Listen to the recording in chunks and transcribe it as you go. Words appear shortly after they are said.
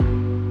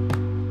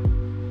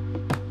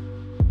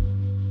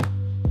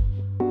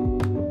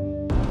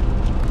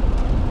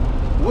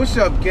What's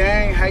up,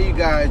 gang? How you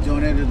guys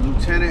doing? It is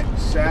Lieutenant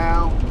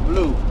Sal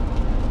Blue,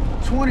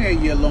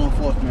 28-year law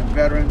enforcement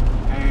veteran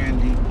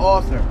and the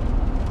author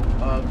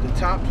of the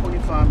top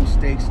 25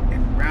 mistakes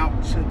en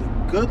route to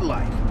the good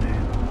life,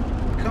 man.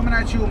 Coming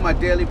at you with my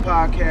daily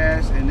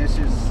podcast, and this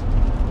is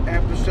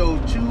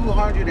episode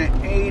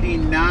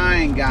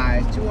 289,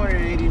 guys.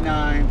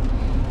 289,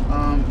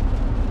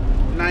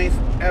 ninth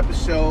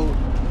episode,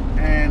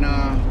 and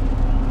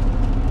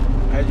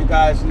as you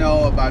guys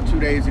know, about 2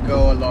 days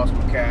ago, I lost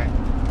my cat.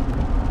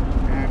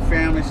 And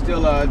family's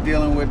still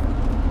dealing with,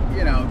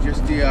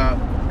 just the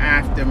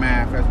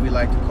aftermath, as we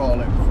like to call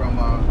it, from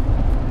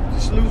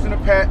just losing a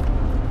pet,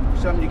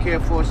 something you care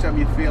for,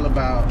 something you feel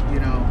about,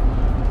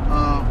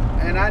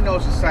 and I know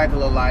it's a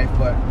cycle of life,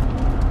 but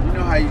you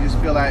know how you just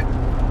feel that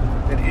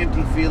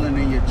empty feeling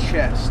in your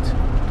chest.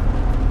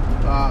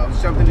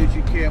 Something that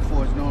you care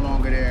for is no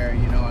longer there,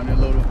 and the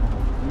little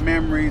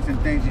memories and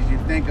things that you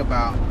think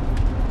about,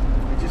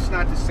 it's just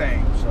not the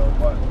same. So,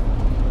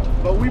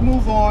 but we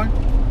move on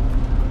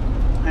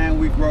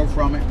and we grow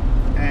from it,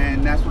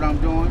 and that's what I'm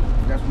doing.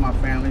 That's what my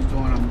family's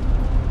doing.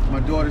 My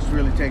daughter's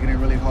really taking it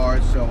really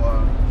hard, so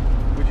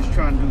we're just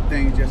trying to do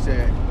things just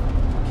to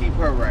keep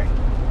her right,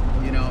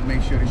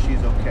 make sure that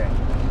she's okay.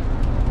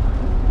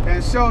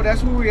 And so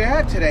that's where we're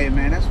at today,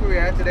 man. That's where we're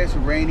at today. It's a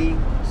rainy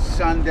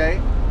Sunday.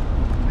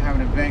 I have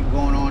an event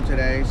going on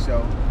today,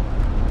 so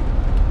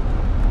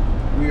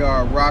we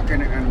are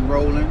rocking and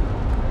rolling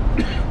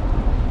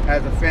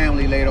as a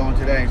family later on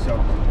today. So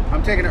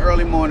I'm taking an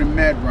early morning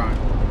med run,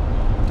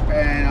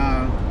 and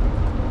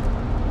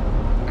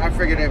I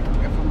figured if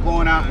I'm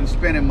going out and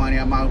spending money,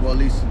 I might as well at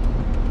least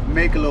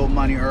make a little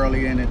money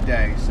early in the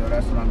day. So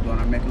that's what I'm doing.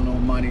 I'm making a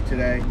little money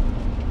today,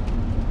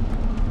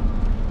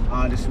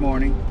 this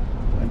morning.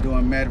 I'm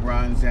doing med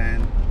runs,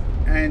 and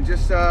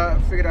just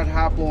figured I'd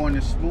hop on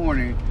this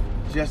morning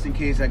just in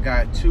case I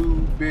got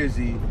too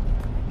busy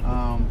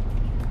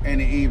in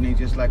the evening,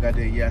 just like I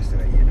did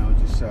yesterday.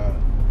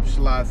 Just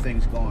a lot of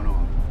things going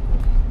on,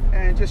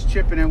 and just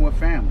chipping in with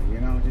family,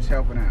 just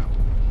helping out.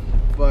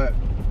 But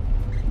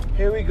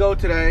here we go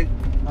today.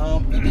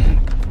 I'm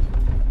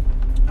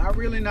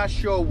really not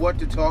sure what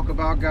to talk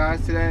about,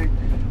 guys, today.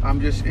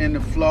 I'm just in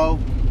the flow,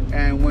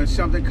 and when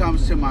something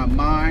comes to my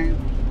mind,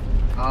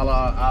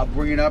 I'll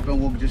bring it up, and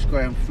we'll just go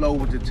ahead and flow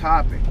with the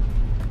topic.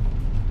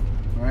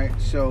 All right.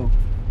 So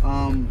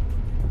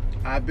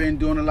I've been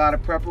doing a lot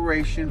of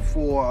preparation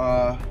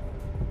for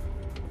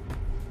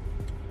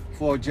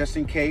just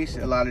in case,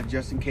 a lot of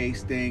just in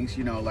case things,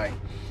 like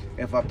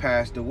if I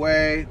passed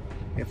away,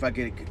 if I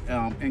get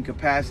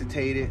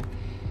incapacitated,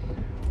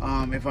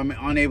 if I'm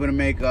unable to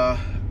make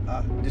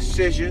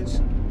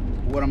decisions,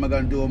 what am I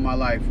going to do with my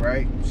life,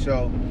 right?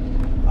 So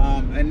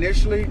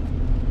initially,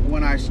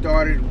 when I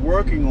started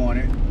working on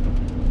it,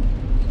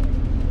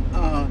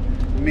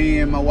 me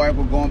and my wife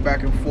were going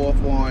back and forth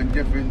on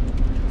different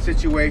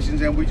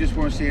situations, and we just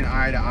weren't seeing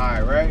eye to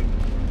eye, right?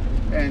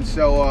 And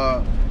so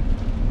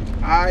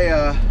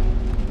I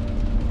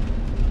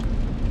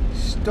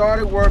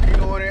started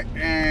working on it,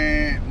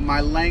 and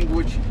my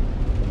language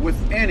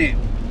within it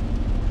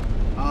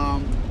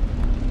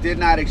did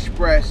not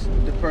express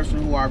the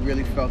person who I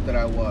really felt that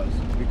I was,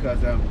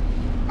 because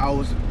I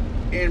was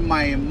in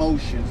my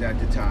emotions at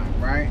the time,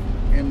 right?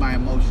 In my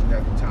emotions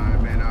at the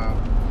time,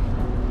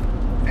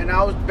 and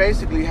I was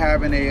basically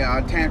having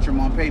a tantrum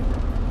on paper,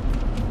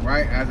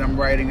 right? As I'm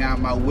writing out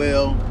my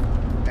will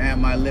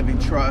and my living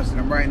trust,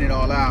 and I'm writing it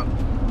all out,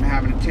 I'm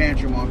having a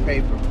tantrum on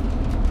paper.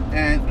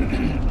 And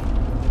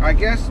I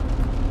guess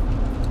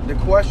the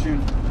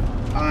question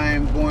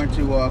I'm going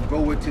to go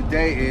with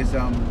today is,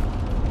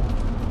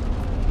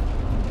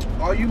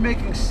 are you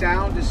making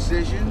sound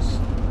decisions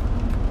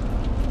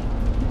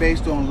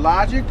based on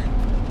logic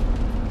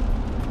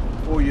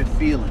or your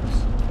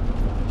feelings?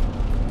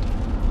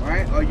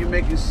 Right? Are you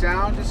making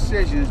sound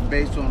decisions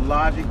based on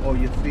logic or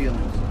your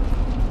feelings?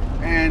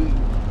 And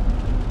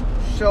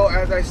so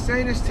as I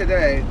say this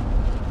today,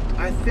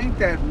 I think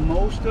that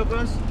most of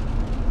us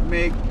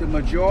make the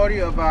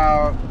majority of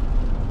our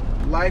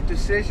life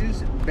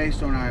decisions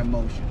based on our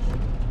emotions.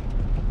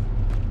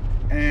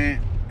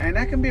 And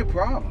that can be a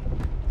problem.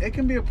 It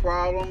can be a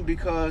problem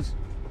because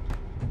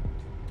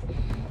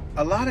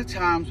a lot of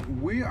times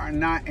we are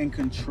not in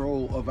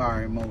control of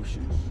our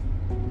emotions,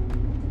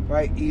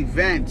 right?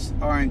 Events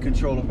are in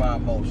control of our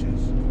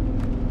emotions.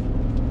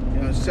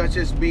 Such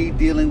as me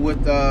dealing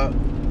with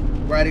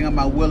writing on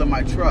my will and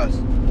my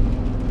trust.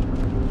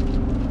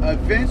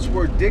 Events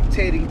were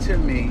dictating to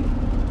me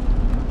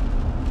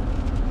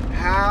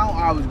how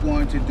I was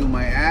going to do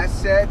my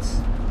assets,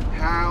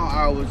 how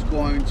I was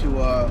going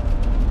to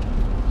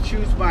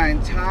choose my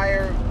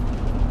entire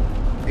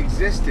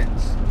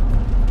existence,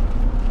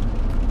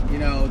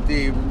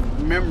 the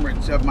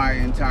remembrance of my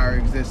entire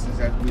existence,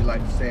 as we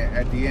like to say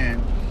at the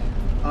end,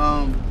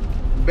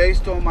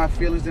 based on my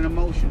feelings and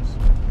emotions.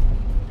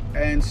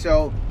 And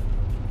so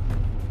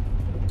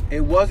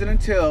it wasn't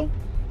until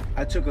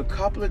I took a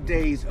couple of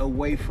days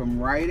away from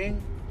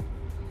writing,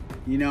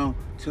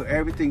 till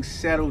everything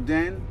settled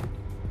in,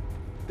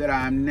 that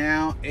I'm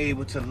now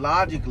able to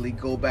logically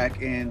go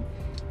back in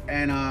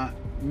and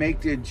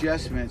make the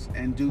adjustments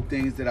and do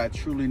things that I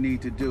truly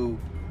need to do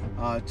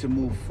to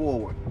move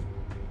forward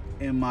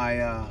in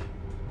my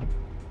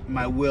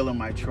my will and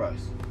my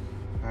trust.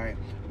 All right.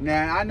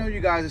 Now I know you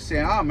guys are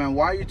saying, "Oh man,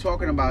 why are you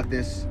talking about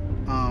this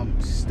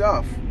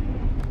stuff?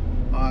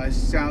 It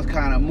sounds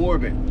kind of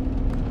morbid."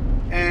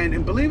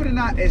 And believe it or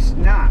not, it's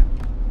not.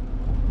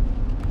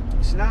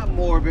 It's not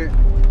morbid.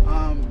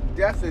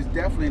 Death is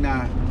definitely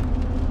not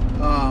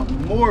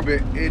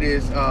morbid. It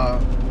is.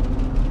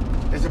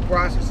 It's a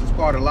process. It's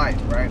part of life,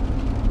 right?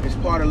 It's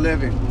part of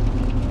living.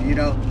 You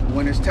know,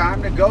 when it's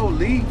time to go,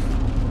 leave.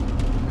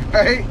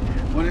 Right?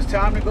 When it's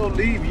time to go,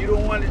 leave. You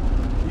don't want to.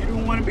 You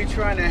don't want to be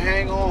trying to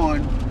hang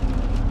on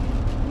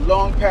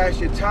long past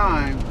your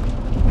time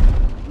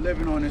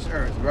living on this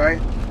earth,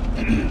 right?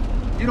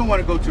 You don't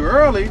want to go too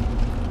early,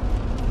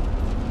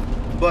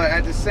 but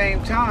at the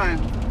same time,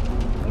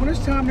 when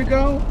it's time to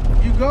go,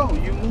 you go.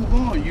 You move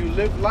on. You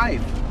live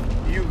life.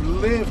 You've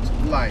lived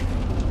life,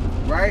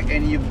 right?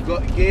 And you've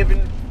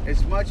given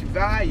as much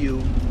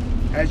value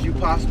as you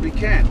possibly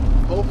can,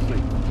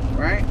 hopefully,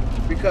 right?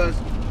 Because,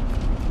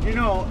 you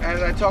know,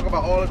 as I talk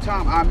about all the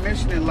time, our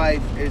mission in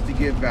life is to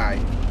give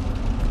value.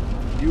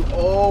 You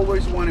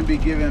always want to be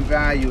given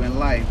value in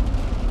life.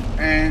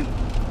 And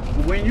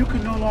when you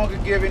can no longer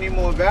give any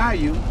more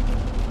value,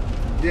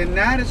 then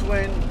that is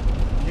when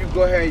you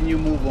go ahead and you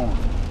move on.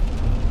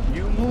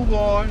 You move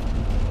on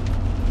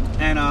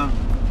and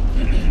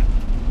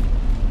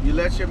you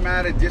let your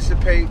matter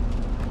dissipate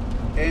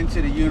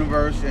into the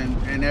universe,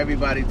 and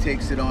everybody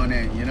takes it on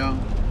in, you know.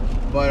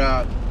 But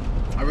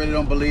I really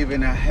don't believe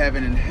in a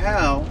heaven and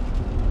hell,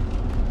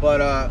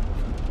 but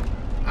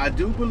I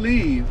do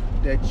believe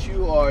that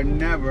you are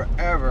never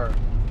ever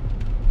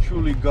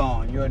truly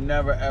gone. You're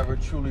never ever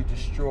truly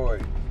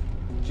destroyed,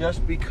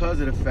 just because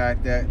of the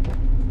fact that,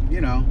 you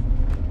know,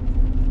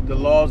 the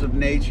laws of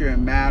nature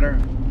and matter,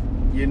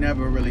 you're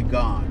never really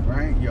gone,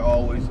 right? You're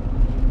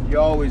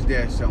always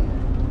there somewhere.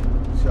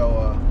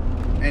 So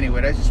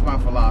anyway, that's just my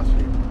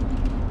philosophy.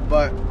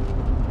 But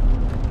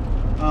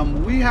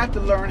we have to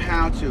learn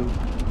how to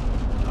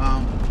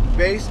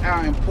base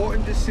our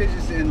important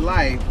decisions in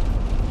life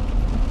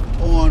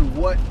on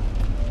what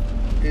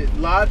it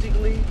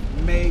logically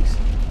makes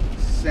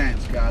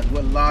sense, guys.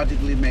 What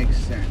logically makes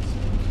sense.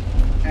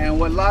 And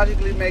what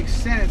logically makes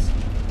sense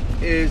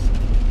is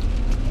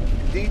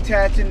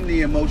detaching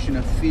the emotion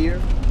of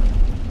fear,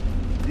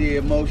 the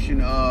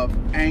emotion of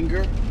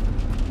anger,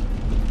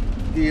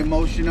 the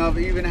emotion of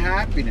even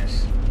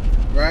happiness,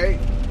 right?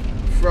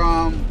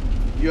 From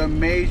your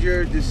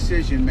major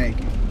decision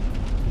making.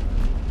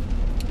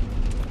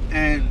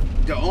 And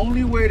the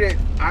only way that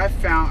I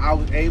found I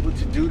was able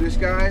to do this,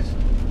 guys,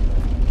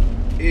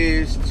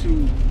 is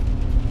to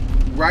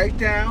write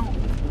down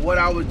what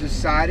I was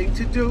deciding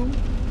to do,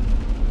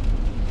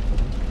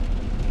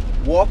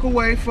 walk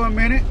away for a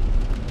minute,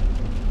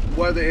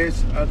 whether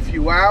it's a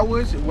few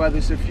hours, whether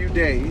it's a few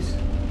days,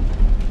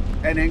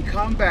 and then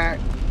come back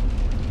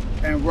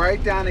and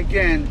write down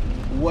again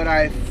what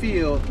I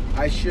feel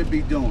I should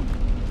be doing.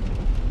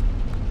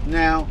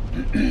 Now,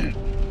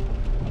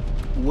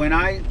 when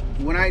I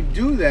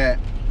do that,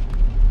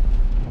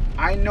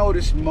 I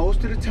notice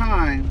most of the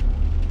time,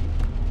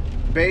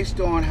 based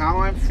on how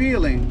I'm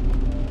feeling,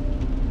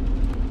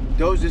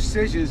 those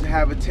decisions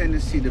have a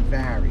tendency to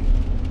vary.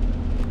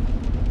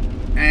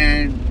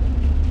 And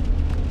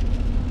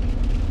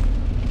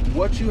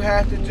what you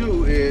have to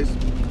do is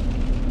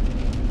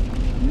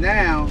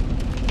now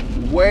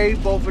weigh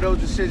both of those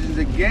decisions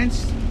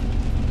against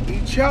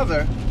each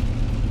other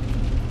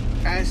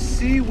and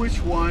see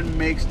which one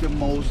makes the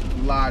most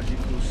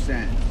logical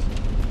sense.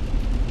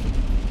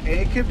 And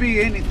it could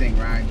be anything,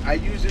 right? I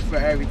use it for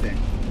everything.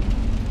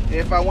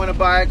 If I want to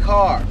buy a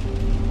car,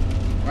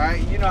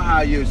 right? You know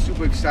how you're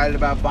super excited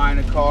about buying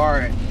a car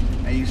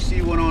and you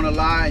see one on the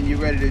lot and you're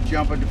ready to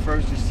jump at the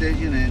first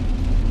decision, and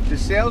the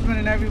salesman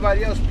and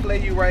everybody else play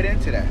you right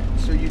into that.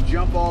 So you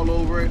jump all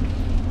over it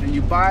and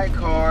you buy a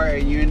car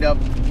and you end up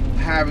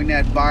having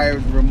that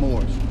buyer's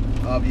remorse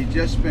of you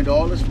just spent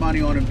all this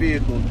money on a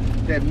vehicle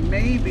that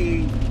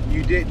maybe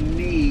you didn't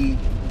need,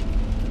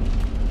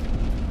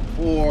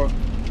 or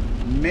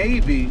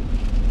maybe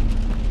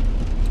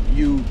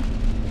you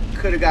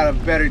could have got a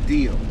better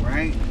deal,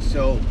 right?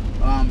 So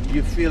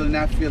you're feeling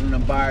that feeling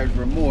of buyer's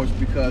remorse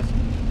because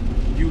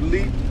you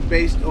leap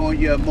based on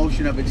your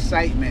emotion of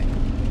excitement,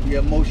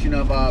 your emotion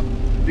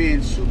of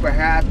being super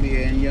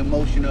happy, and your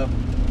emotion of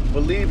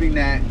believing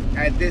that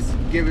at this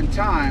given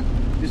time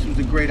this was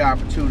a great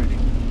opportunity.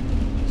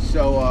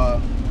 So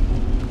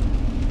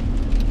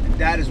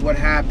that is what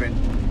happened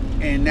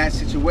in that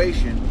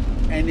situation.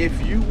 And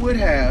if you would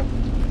have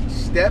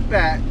stepped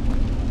back,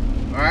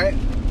 all right,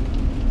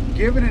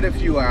 given it a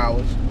few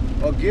hours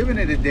or given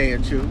it a day or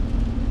two,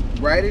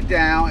 write it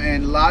down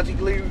and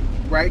logically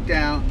write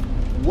down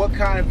what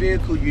kind of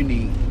vehicle you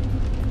need.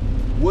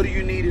 What do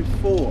you need it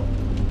for?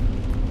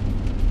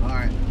 All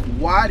right,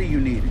 why do you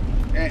need it?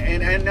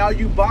 And are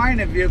you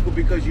buying a vehicle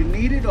because you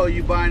need it, or are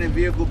you buying a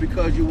vehicle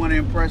because you want to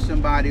impress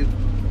somebody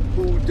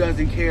who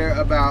doesn't care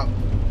about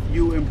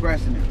you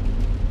impressing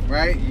them,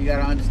 right? You got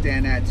to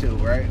understand that too,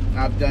 right?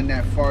 I've done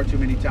that far too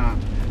many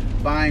times.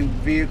 Buying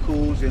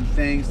vehicles and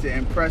things to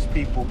impress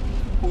people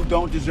who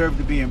don't deserve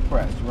to be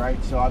impressed,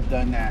 right? So I've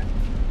done that.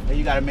 And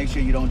you got to make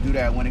sure you don't do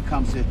that when it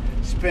comes to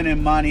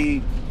spending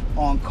money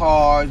on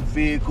cars,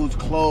 vehicles,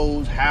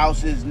 clothes,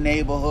 houses,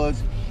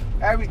 neighborhoods,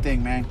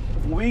 everything, man.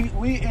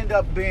 We end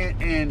up being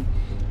in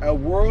a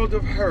world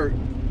of hurt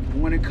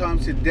when it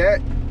comes to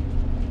debt,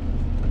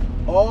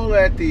 all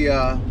at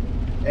the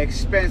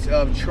expense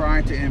of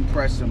trying to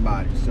impress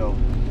somebody. So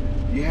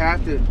you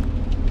have to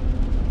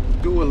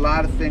do a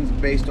lot of things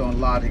based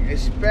on logic,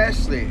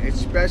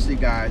 especially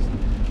guys,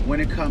 when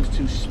it comes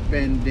to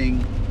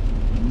spending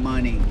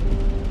money.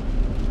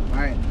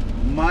 Right?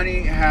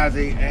 Money has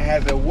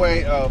a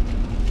way of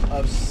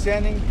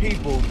sending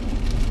people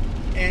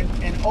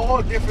in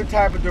all different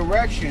type of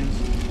directions.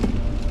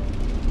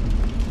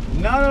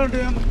 None of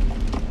them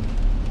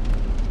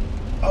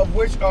of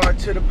which are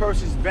to the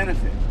person's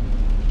benefit.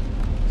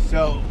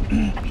 So,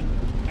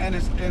 and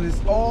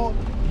it's all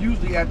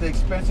usually at the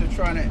expense of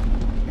trying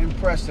to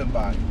impress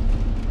somebody.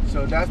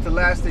 So that's the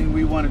last thing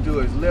we want to do,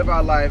 is live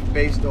our life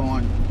based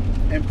on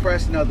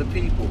impressing other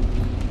people.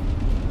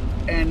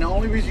 And the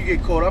only reason you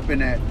get caught up in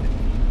that,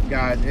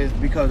 guys, is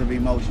because of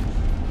emotions.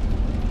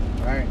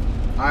 Right?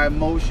 Our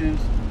emotions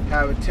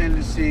have a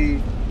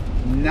tendency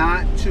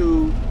not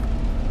to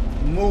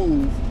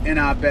move in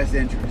our best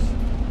interest.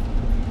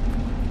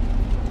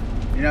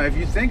 You know, if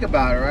you think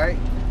about it, right?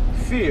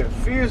 Fear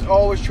is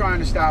always trying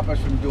to stop us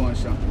from doing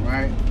something,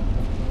 right?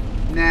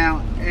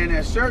 Now, in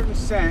a certain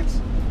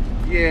sense,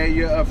 yeah,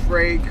 you're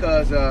afraid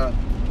because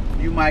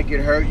you might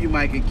get hurt, you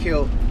might get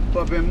killed.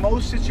 But in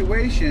most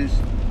situations,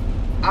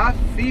 our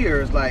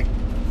fear is like,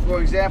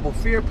 for example,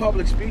 fear of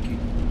public speaking.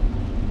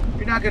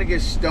 You're not going to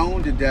get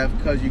stoned to death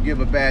because you give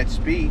a bad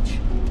speech.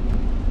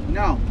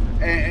 No.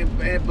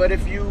 But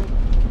if you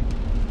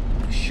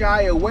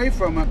shy away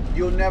from it,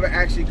 you'll never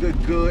actually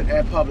get good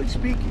at public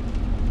speaking.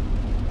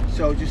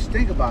 So just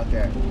think about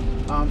that.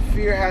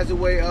 Fear has a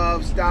way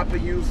of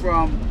stopping you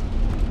from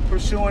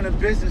pursuing a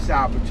business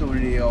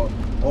opportunity or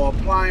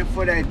applying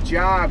for that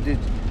job that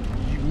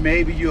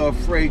maybe you're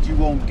afraid you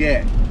won't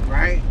get,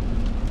 right?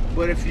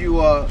 But if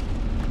you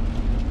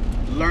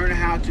learn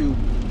how to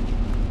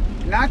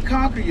not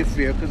conquer your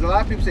fear, because a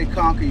lot of people say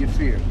conquer your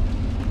fear.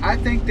 I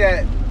think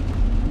that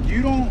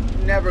you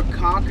don't never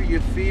conquer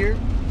your fear.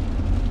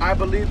 I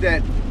believe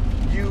that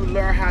you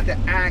learn how to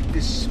act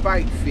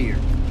despite fear.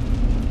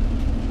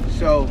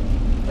 So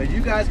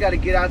you guys got to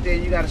get out there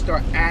and you got to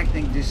start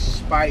acting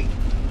despite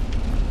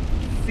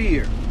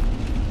fear.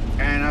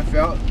 And I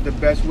felt the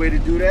best way to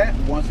do that,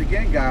 once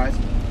again, guys,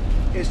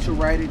 is to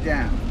write it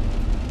down.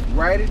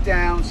 Write it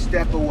down,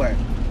 step away.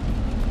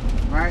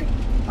 Right?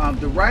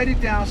 The write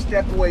it down,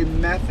 step away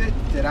method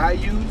that I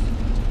use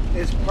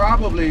is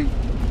probably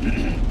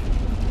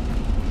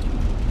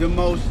the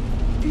most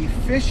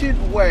efficient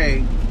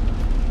way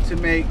to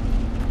make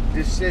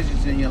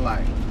decisions in your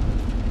life.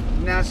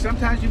 Now,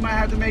 sometimes you might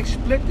have to make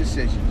split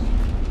decisions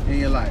in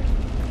your life,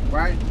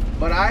 right?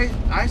 But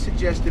I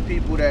suggest to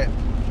people that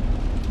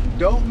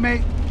don't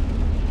make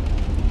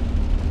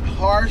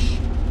harsh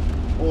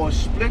or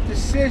split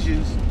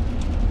decisions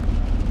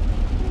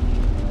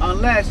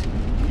unless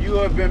you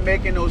have been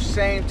making those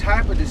same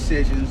type of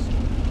decisions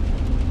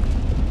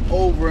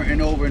over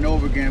and over and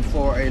over again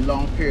for a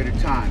long period of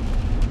time.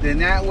 Then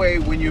that way,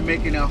 when you're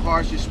making a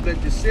harsh or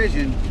split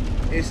decision,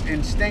 it's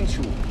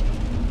instinctual,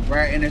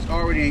 right? And it's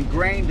already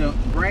ingrained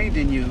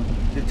in you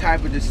the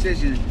type of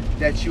decision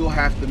that you'll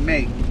have to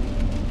make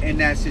in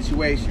that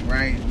situation,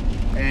 right?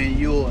 And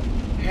you'll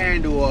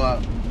handle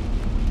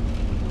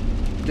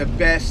the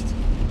best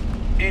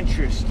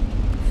interest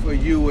for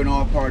you and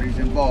all parties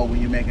involved when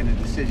you're making a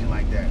decision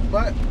like that.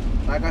 But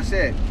like I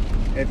said,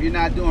 if you're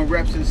not doing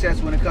reps and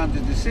sets when it comes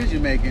to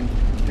decision making,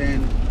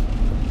 then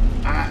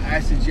I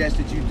suggest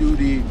that you do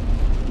the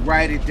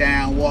write it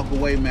down, walk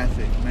away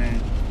method,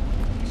 man.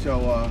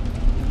 So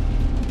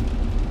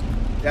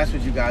that's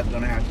what you guys are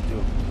gonna have to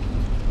do.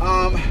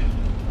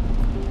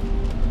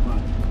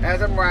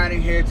 As I'm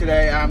riding here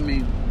today, I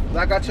mean,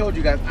 like I told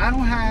you guys, I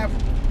don't have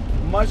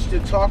much to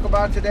talk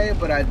about today,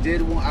 but I do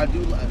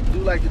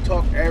like to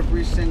talk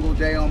every single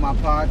day on my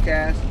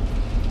podcast,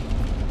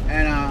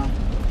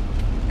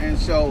 and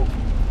so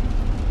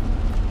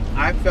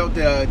I felt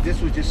that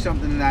this was just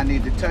something that I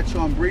need to touch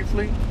on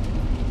briefly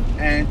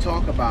and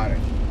talk about it,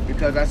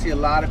 because I see a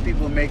lot of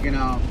people making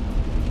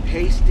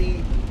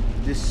hasty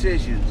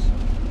decisions,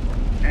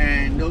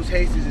 and those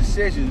hasty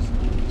decisions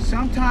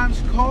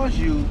sometimes cause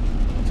you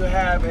to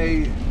have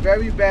a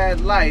very bad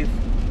life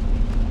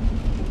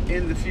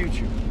in the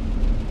future.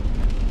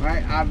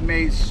 Right? I've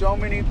made so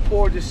many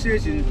poor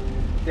decisions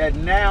that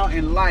now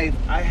in life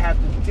I have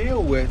to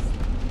deal with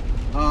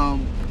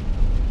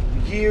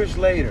years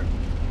later.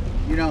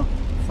 You know,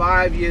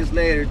 5 years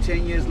later,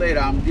 10 years later,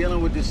 I'm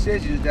dealing with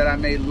decisions that I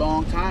made a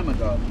long time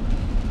ago.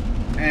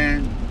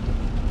 And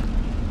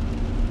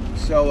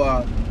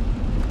so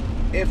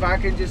if I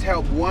can just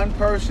help one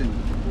person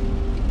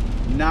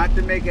not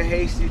to make a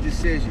hasty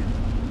decision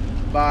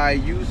by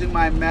using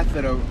my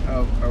method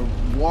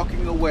of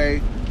walking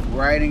away,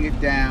 writing it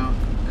down,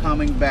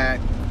 coming back,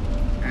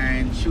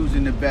 and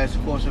choosing the best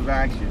course of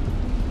action.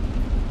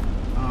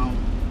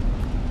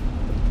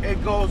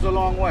 It goes a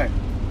long way.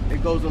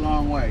 It goes a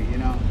long way, you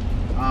know.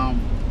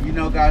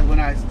 Guys, when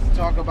I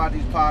talk about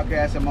these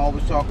podcasts, I'm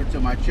always talking to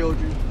my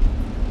children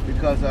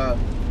because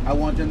I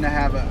want them to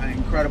have an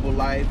incredible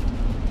life.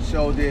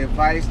 So the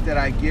advice that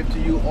I give to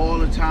you all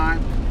the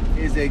time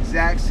is the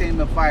exact same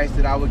advice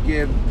that I would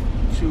give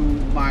to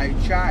my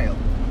child,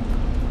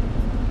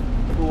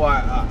 who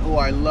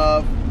I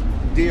love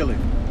dearly,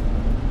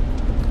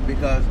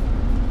 because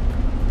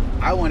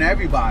I want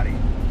everybody,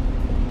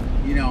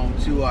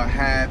 to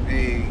have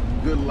a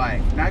good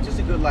life. Not just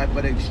a good life,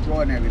 but an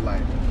extraordinary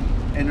life.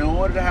 And in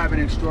order to have an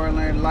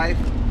extraordinary life,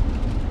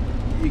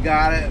 you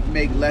gotta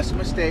make less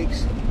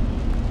mistakes,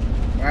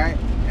 right?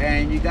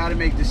 And you gotta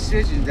make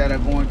decisions that are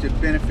going to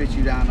benefit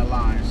you down the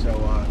line.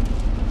 So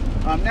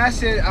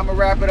that's it. I'm gonna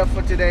wrap it up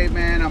for today,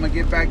 man. I'm gonna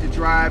get back to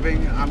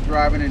driving. I'm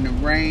driving in the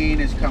rain.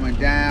 It's coming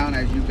down,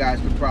 as you guys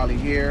could probably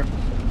hear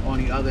on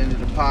the other end of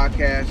the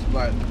podcast.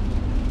 But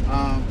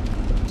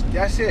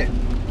that's it.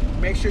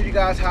 Make sure you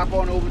guys hop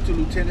on over to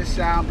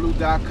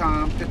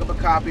lieutenantsoundblue.com. Pick up a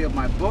copy of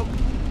my book,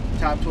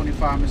 Top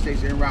 25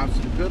 Mistakes En Route to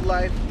the Good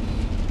Life.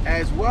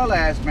 As well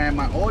as, man,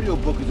 my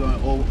audiobook is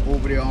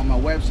over there on my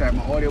website.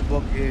 My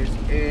audiobook is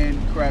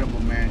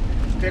incredible, man.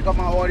 Pick up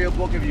my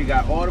audiobook. If you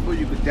got Audible,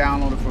 you can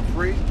download it for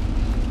free.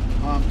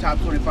 Top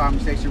 25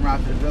 Mistakes En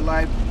Route to the Good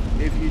Life.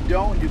 If you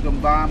don't, you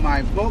can buy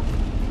my book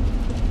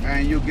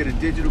and you'll get a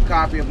digital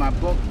copy of my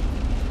book.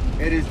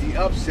 It is the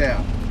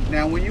upsell.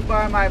 Now, when you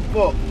buy my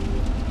book,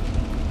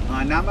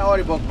 not my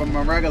audiobook, but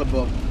my regular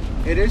book,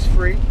 it is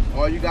free.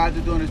 All you guys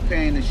are doing is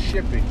paying the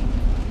shipping.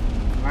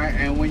 All right?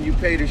 And when you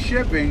pay the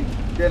shipping,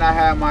 then I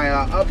have my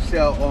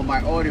upsell on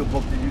my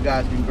audiobook that you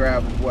guys can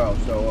grab as well.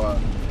 So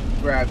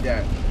grab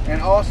that.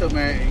 And also,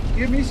 man,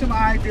 give me some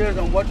ideas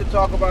on what to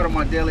talk about on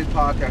my daily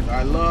podcast.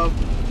 I love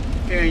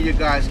hearing your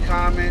guys'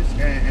 comments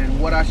and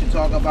what I should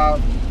talk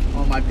about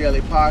on my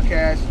daily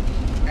podcast.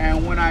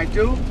 And when I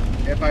do,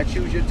 if I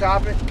choose your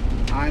topic,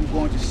 I'm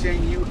going to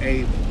send you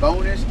a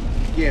bonus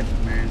gift,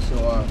 man.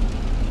 So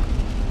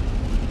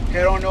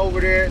head on over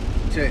there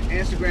to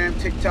Instagram,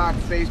 TikTok,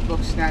 Facebook,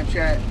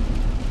 Snapchat,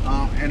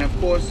 and of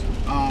course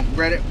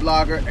Reddit,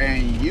 Blogger,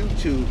 and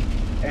YouTube,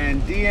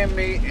 and DM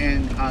me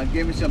and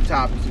give me some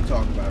topics to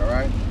talk about. All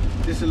right,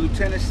 this is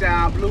Lieutenant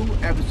Sound Blue,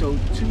 episode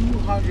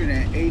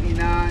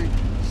 289,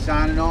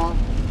 signing off.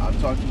 I'll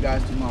talk to you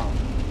guys tomorrow.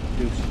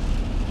 Deuces.